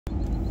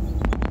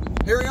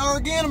Here we are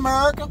again,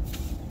 America.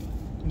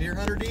 Deer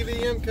Hunter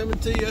DVM coming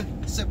to you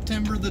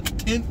September the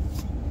 10th.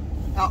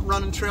 Out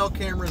running trail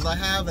cameras. I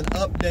have an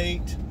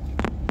update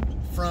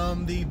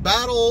from the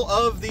Battle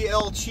of the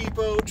El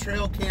Cheapo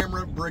Trail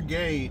Camera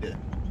Brigade.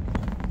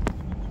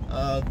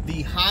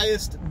 The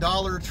highest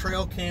dollar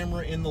trail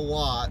camera in the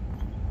lot,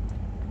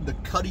 the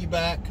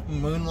Cuddeback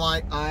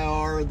Moonlight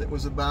IR, that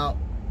was about,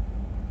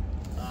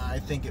 I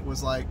think it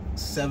was like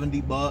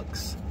 70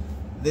 bucks.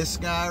 This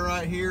guy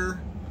right here,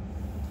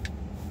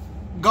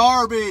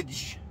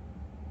 garbage.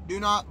 Do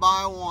not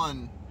buy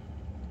one.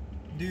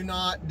 Do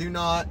not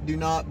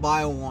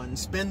buy one.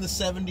 Spend the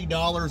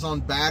 $70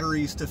 on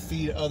batteries to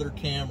feed other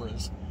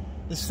cameras.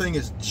 This thing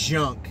is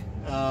junk.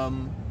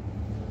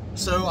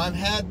 So I've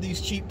had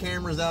these cheap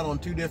cameras out on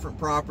 2 different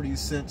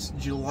properties since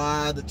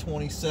July the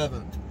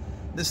 27th.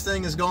 This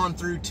thing has gone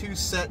through 2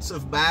 sets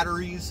of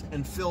batteries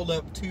and filled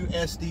up 2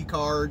 SD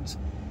cards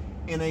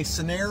in a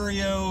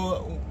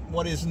scenario,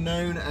 what is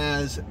known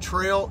as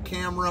trail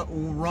camera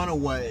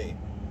runaway.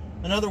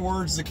 In other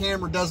words, the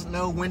camera doesn't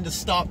know when to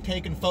stop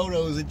taking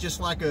photos. It just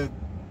like it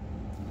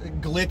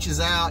glitches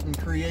out and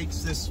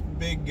creates this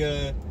big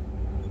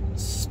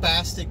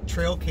spastic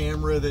trail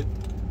camera that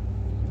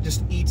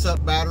just eats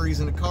up batteries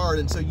in a card.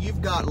 And so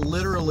you've got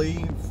literally,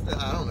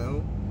 I don't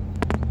know,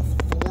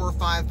 4,000 or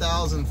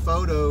 5,000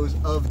 photos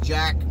of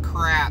jack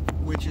crap,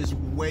 which is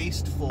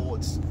wasteful.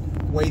 It's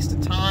a waste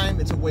of time,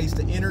 it's a waste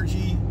of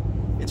energy,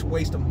 it's a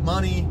waste of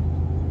money.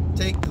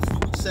 Take the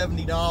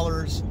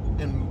 $70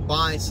 and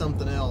buy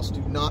something else.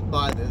 Do not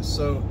buy this.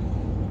 So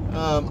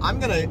I'm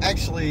gonna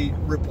actually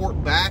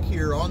report back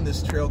here on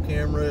this trail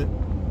camera.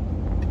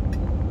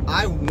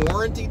 I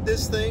warrantied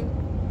this thing,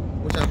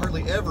 which I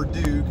hardly ever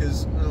do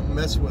because I don't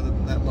mess with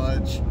them that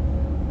much.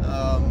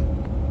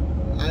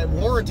 I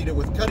warrantied it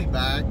with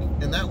Cuddeback,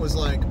 and that was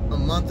like a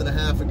month and a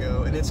half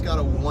ago, and it's got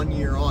a 1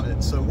 year on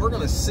it. So we're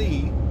gonna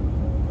see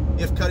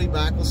if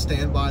Cuddeback will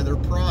stand by their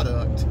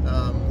product.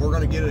 We're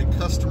gonna get a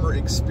customer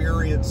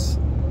experience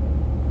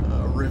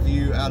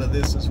review out of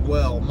this as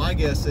well. My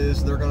guess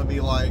is they're going to be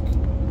like,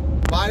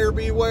 buyer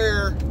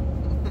beware.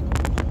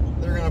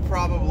 They're going to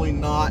probably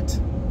not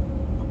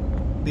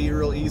be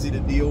real easy to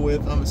deal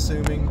with, I'm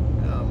assuming,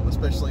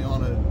 especially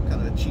on a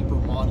kind of cheaper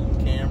model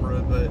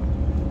camera, but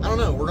I don't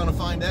know, we're going to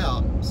find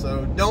out.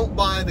 So don't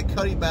buy the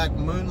Cuddeback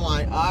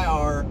Moonlight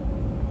IR.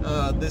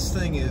 This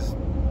thing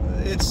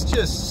it's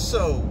just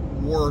so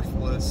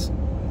worthless.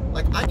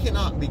 Like, I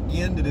cannot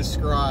begin to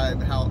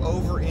describe how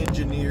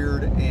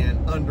over-engineered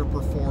and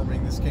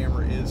underperforming this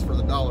camera is for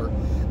the dollar.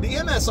 The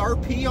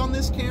MSRP on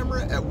this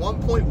camera at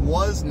one point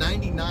was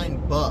 99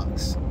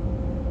 bucks.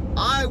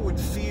 I would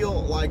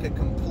feel like a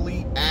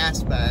complete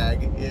ass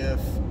bag if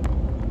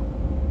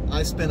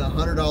I spent a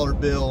 $100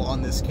 bill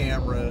on this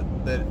camera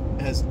that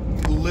has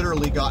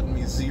literally gotten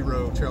me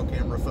 0 trail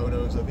camera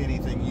photos of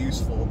anything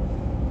useful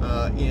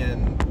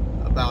in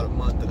about a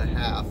month and a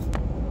half.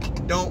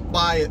 Don't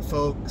buy it,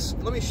 folks.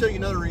 Let me show you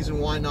another reason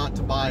why not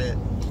to buy it.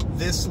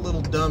 This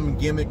little dumb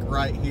gimmick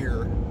right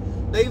here.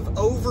 They've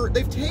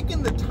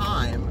taken the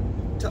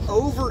time to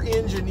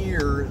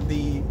over-engineer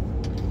the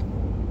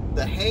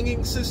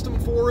hanging system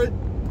for it.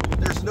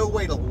 There's no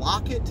way to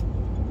lock it.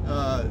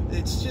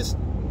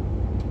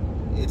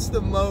 It's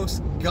the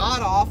most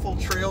god-awful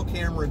trail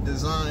camera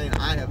design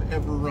I have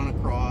ever run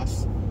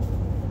across.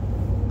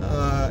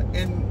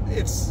 And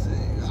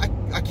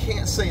I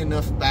can't say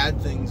enough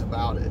bad things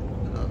about it.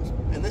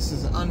 And this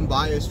is an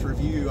unbiased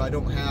review. I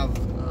don't have,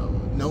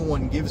 no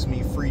one gives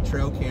me free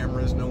trail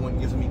cameras. No one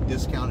gives me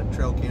discounted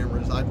trail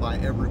cameras. I buy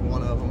every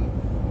one of them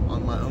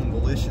on my own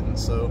volition.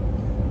 So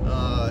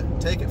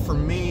take it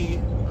from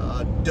me,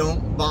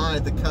 don't buy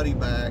the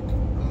Cuddeback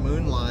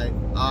Moonlight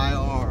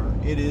IR.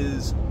 It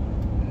is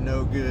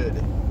no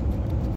good.